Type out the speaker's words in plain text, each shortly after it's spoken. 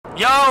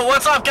Yo,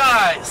 what's up,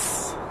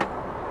 guys?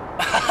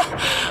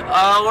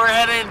 We're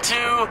heading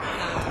to...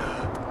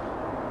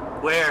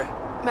 Where?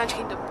 Magic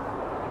Kingdom.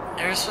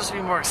 You're supposed to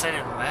be more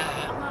excited than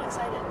that. I'm not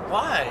excited.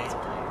 Why?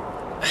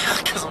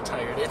 Because I'm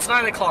tired. It's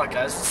 9 o'clock,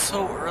 guys. It's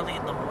so early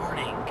in the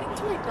morning.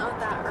 It's really not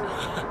that early.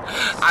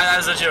 That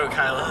was a joke,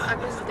 Kyla.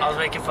 I was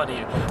making fun of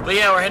you. But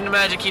yeah, we're heading to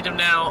Magic Kingdom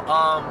now.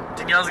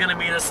 Danielle's gonna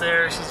meet us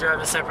there. She's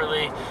driving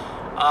separately.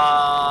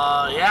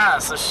 Yeah,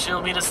 so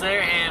she'll meet us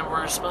there, and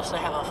we're supposed to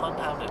have a fun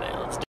time today.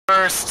 Let's do it.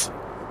 First,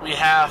 we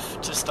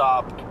have to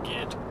stop and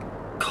get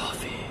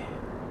coffee.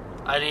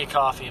 I need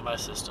coffee in my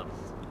system.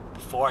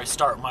 Before I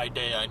start my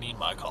day, I need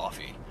my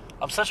coffee.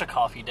 I'm such a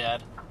coffee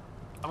dad.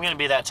 I'm gonna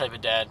be that type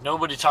of dad.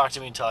 Nobody talk to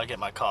me until I get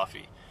my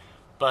coffee.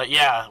 But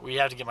yeah, we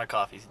have to get my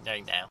coffee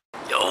right now.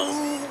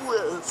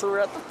 Yo, so we're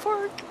at the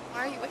park.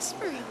 Why are you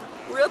whispering?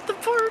 We're at the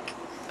park.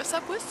 What's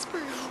up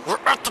whispering? We're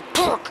at the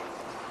park.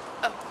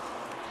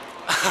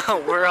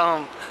 Oh.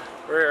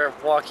 We're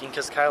walking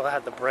because Kyla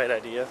had the bright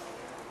idea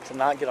to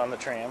not get on the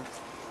tram.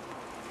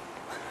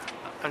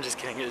 I'm just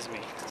kidding, it was me.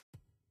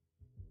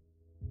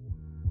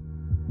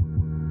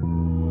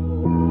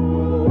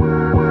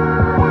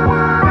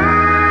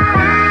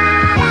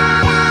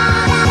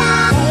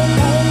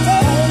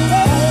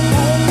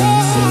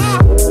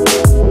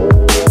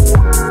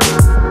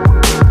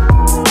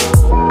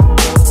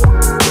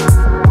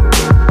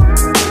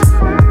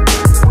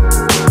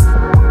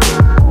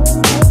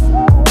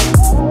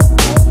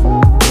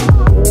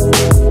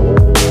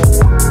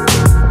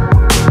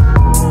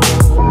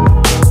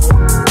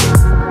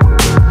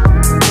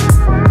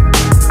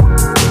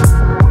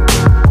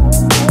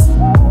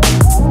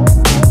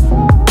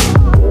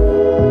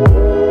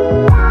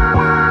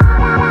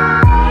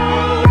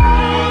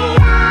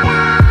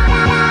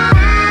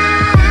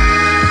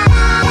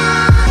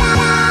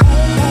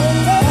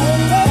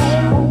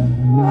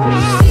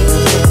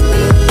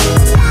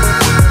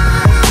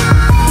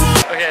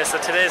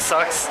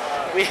 Sucks.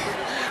 We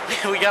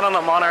got on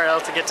the monorail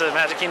to get to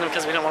Magic Kingdom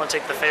because we didn't want to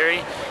take the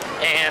ferry,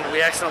 and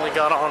we accidentally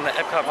got on the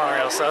Epcot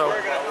monorail, so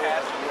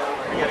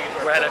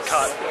we're at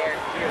Epcot.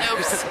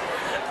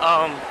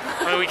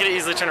 I mean, we could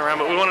easily turn around,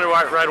 but we wanted to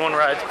ride one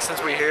ride since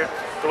we're here.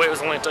 The wait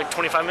was only like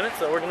 25 minutes,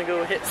 so we're gonna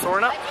go hit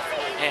Soarin' Up,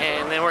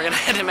 and then we're gonna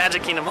head to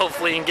Magic Kingdom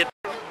hopefully and get.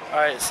 All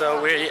right,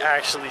 so we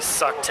actually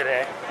sucked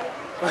today.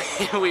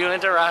 We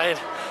went to ride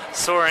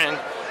Soarin',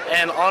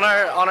 and on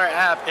our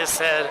app it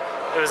said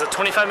it was a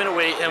 25-minute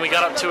wait, and we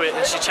got up to it,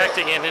 and she checked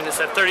again, and it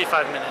said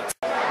 35 minutes.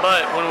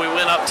 But when we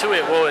went up to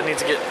it, whoa, it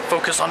needs to get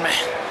focus on me.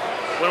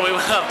 When we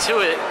went up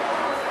to it,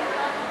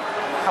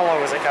 how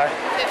long was it, Kai?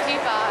 55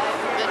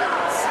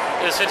 minutes.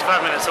 It was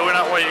 55 minutes, so we're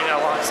not waiting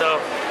that long. So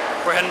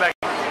we're heading back.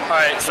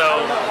 All right,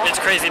 so it's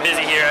crazy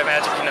busy here at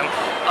Magic Kingdom.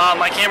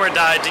 My camera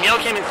died.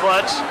 Danielle came in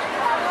clutch.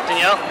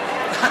 Danielle?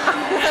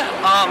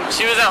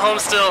 She was at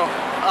home still.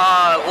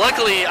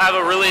 Luckily, I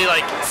have a really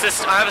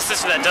sister. I have a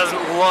sister that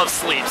doesn't love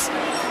sleeps,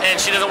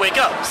 and she doesn't wake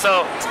up.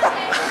 So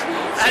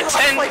at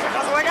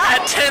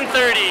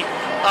 10:30,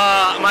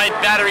 my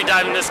battery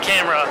died in this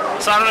camera.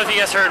 So I don't know if you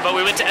guys heard, but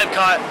we went to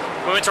Epcot.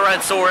 We went to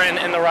ride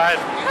Soarin' and the ride.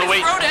 The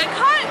wait. Rode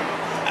Epcot?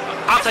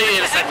 I'll tell you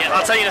in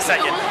a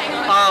second.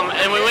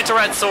 And we went to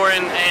ride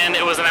Soarin', and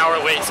it was an hour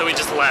wait, so we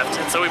just left.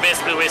 And so we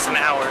basically wasted an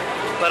hour.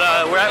 But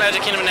we're at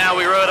Magic Kingdom now.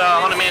 We rode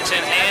Haunted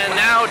Mansion, and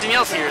now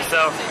Danielle's here.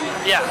 So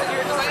yeah,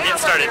 we're getting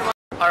started.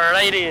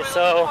 Alrighty,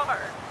 so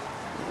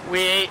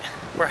we ate.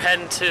 We're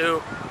heading to,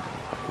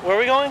 where are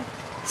we going?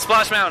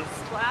 Splash Mountain.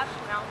 Splash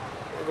Mountain.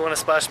 We're going to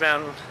Splash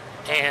Mountain,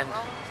 and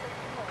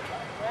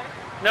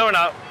no, we're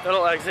not.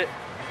 It'll exit.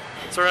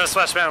 So we're going to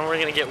Splash Mountain. We're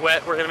going to get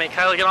wet. We're going to make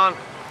Kyla get on.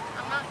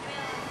 I'm not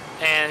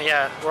gonna. And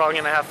yeah, we're all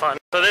going to have fun.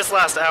 So this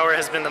last hour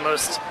has been the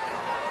most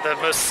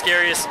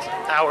scariest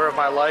hour of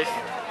my life.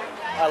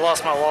 I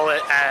lost my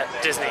wallet at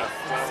Disney.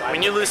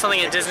 When you lose something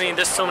at Disney,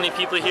 there's so many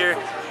people here,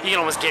 you can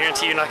almost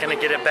guarantee you're not going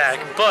to get it back.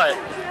 But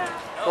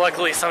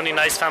luckily somebody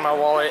nice found my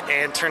wallet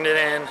and turned it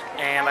in,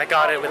 and I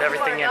got it with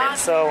everything in it.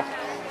 So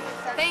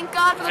thank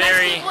God for the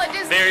nice people at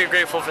Disney. Very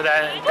grateful for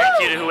that, and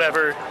thank you to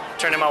whoever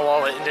turned in my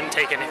wallet and didn't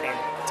take anything.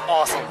 It's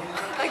awesome.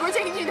 Like we're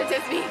taking you to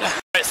Disney.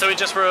 Alright, so we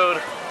just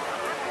rode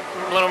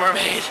Little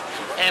Mermaid,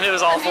 and it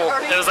was awful.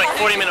 It was like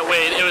 40-minute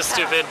wait. It was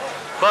stupid,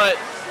 but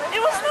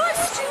it was not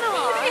stupid.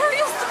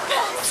 Ariel's the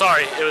best.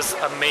 Sorry, it was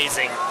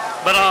amazing.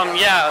 But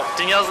yeah,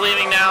 Danielle's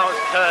leaving now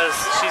because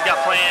she's got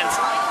plans.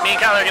 Me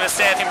and Kyla are gonna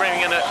stay. I think we're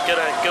gonna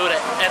go to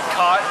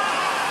Epcot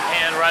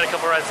and ride a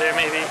couple rides there,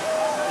 maybe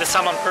this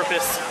time on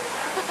purpose.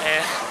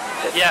 And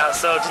yeah,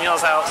 so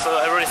Danielle's out. So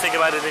everybody say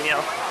goodbye to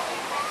Danielle.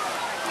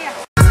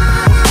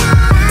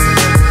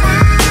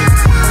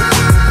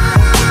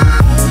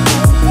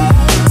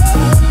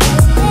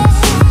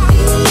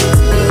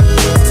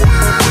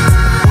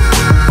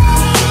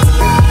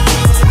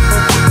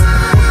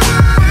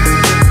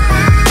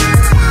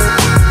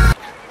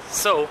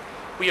 So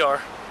we are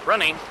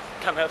running,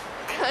 kind of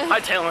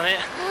hightailing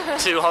it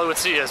to Hollywood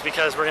Studios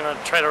because we're gonna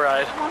try to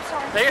ride.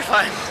 No, you're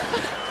fine.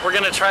 We're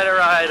gonna try to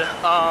ride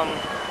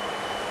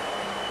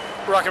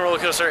Rock and Roller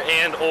Coaster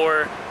and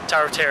or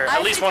Tower of Terror. I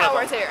At least see one Tower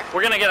of of them. Terror.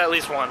 We're gonna get at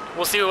least one.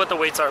 We'll see what the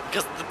weights are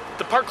because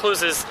the park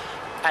closes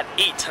at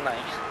 8 tonight.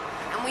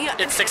 And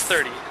It's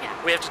 6:30. Yeah.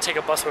 We have to take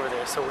a bus over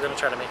there, so we're gonna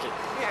try to make it.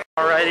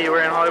 Alrighty,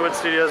 we're in Hollywood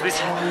Studios. We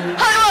said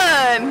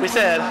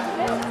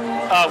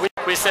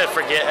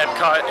forget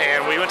Epcot,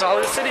 and we went to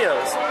Hollywood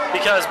Studios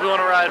because we want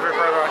to ride Rip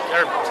Ride Rock.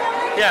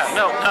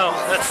 No,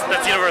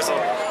 that's Universal,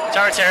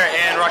 Tower of Terror,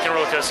 and Rock and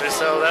Roller Coaster.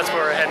 So that's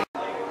where we're heading.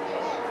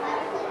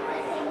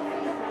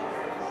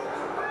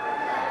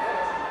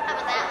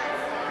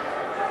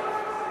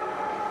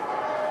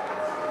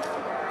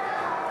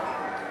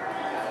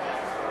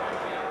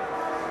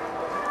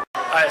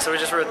 Alright, so we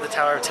just rode the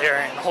Tower of Terror,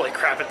 and holy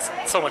crap, it's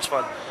so much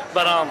fun.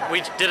 But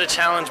we did a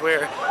challenge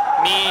where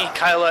me,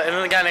 Kyla, and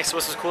then the guy next to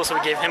us was cool, so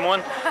we gave him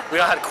one. We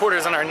all had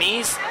quarters on our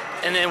knees,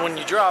 and then when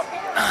you drop,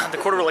 the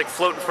quarter will like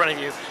float in front of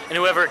you, and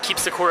whoever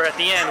keeps the quarter at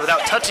the end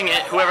without touching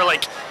it, whoever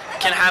like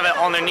can have it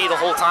on their knee the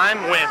whole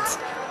time wins.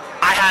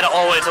 I had it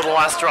all the way to the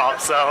last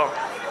drop, so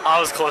I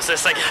was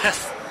closest, I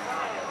guess.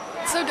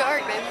 It's so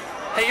dark, baby.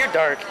 Hey, you're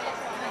dark.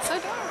 It's so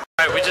dark.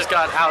 Alright, we just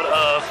got out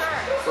of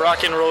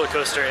Rock and Roller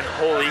Coaster, and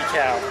holy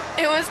cow.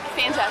 It was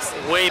fantastic.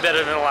 Way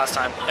better than the last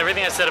time.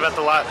 Everything I said about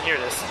the here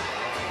it is.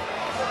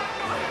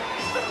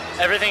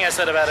 Everything I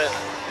said about it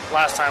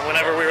last time,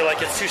 whenever we were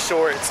like, it's too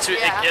short,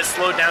 it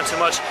slowed down too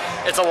much,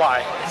 it's a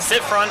lie.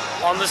 Sit front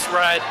on this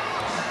ride,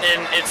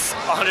 and it's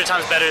 100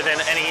 times better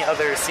than any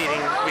other seating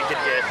we could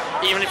get.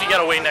 Even if you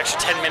gotta wait an extra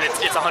 10 minutes,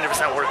 it's 100%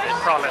 worth it,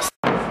 promise.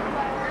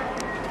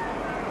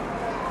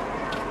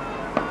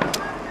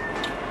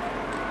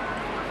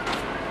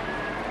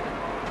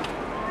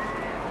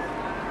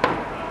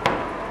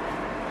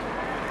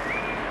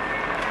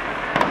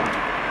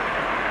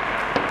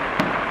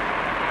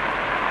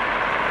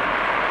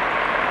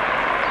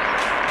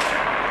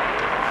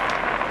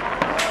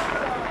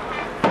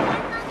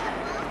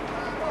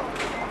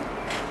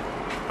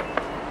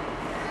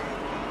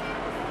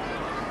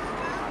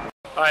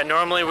 Alright,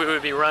 normally we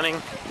would be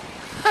running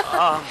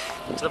to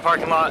the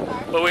parking lot,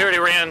 but we already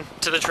ran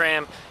to the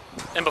tram,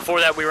 and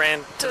before that we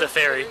ran to the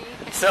ferry.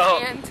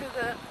 And to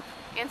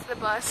the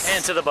bus.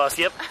 And to the bus,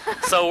 yep.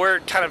 So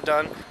we're kind of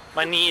done.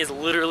 My knee is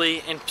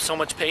literally in so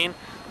much pain,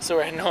 so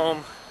we're heading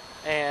home,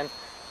 and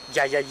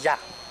yeah.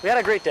 We had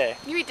a great day.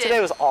 We did. Today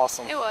was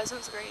awesome. It was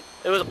great.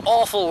 It was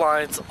awful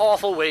lines,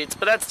 awful waits,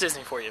 but that's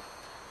Disney for you.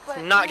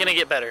 But Not gonna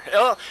get better.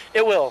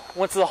 It will,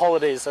 once the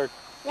holidays are...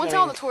 Once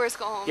all the tourists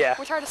go home. Yeah.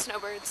 We're tired of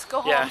snowbirds.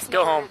 Go home. Yeah,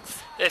 go home.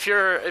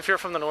 Snowbirds. If you're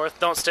from the north,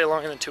 don't stay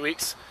longer than 2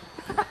 weeks.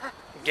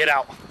 Get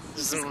out.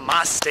 This is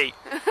my state.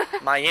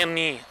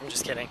 Miami. I'm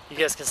just kidding. You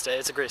guys can stay.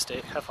 It's a great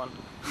state. Have fun.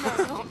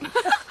 No, don't.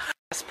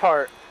 Best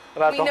part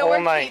about the whole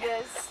night.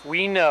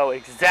 We know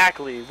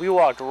exactly. We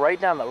walked right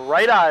down the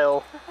right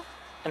aisle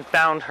and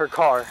found her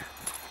car.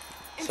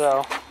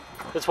 So,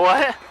 it's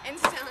what?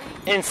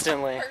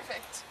 Instantly.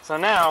 Perfect. So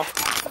now,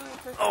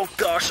 oh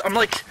gosh, I'm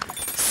like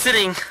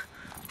sitting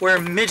where a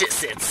midget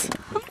sits.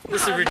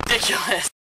 This is ridiculous.